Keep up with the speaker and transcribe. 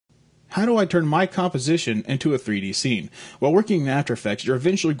How do I turn my composition into a 3D scene? While working in After Effects, you're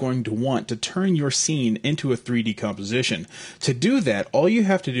eventually going to want to turn your scene into a 3D composition. To do that, all you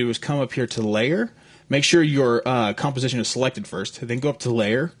have to do is come up here to Layer, make sure your composition is selected first, then go up to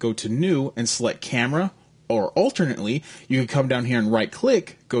Layer, go to New, and select Camera, or alternately, you can come down here and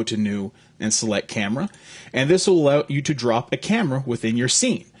right-click, go to New, and select Camera, and this will allow you to drop a camera within your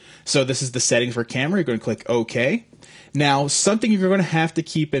scene. So this is the settings for camera. You're going to click OK. Now, something you're going to have to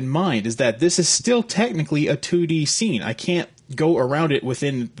keep in mind is that this is still technically a 2D scene. I can't go around it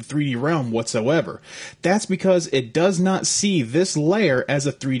within the 3D realm whatsoever. That's because it does not see this layer as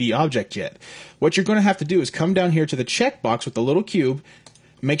a 3D object yet. What you're going to have to do is come down here to the checkbox with the little cube,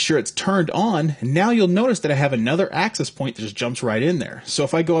 make sure it's turned on, and now you'll notice that I have another access point that just jumps right in there. So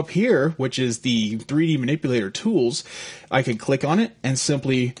if I go up here, which is the 3D manipulator tools, I can click on it and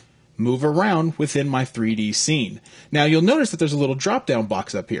simply move around within my 3D scene. Now you'll notice that there's a little drop down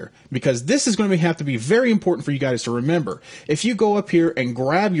box up here, because this is going to have to be very important for you guys to remember. If you go up here and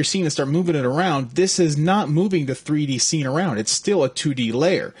grab your scene and start moving it around, this is not moving the 3D scene around. It's still a 2D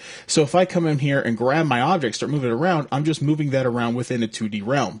layer. So if I come in here and grab my object, start moving it around, I'm just moving that around within a 2D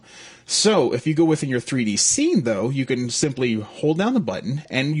realm. So if you go within your 3D scene though, you can simply hold down the button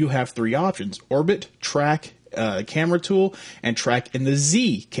and you have three options: orbit, track, camera tool, and track in the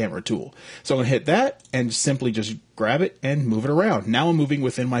Z camera tool. So I'm going to hit that and simply just grab it and move it around. Now I'm moving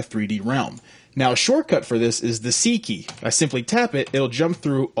within my 3D realm. Now a shortcut for this is the C key. I simply tap it, it'll jump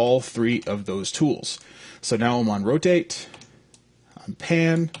through all three of those tools. So now I'm on rotate, on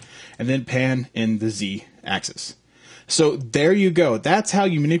pan, and then pan in the Z axis. So there you go. That's how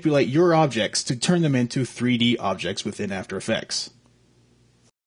you manipulate your objects to turn them into 3D objects within After Effects.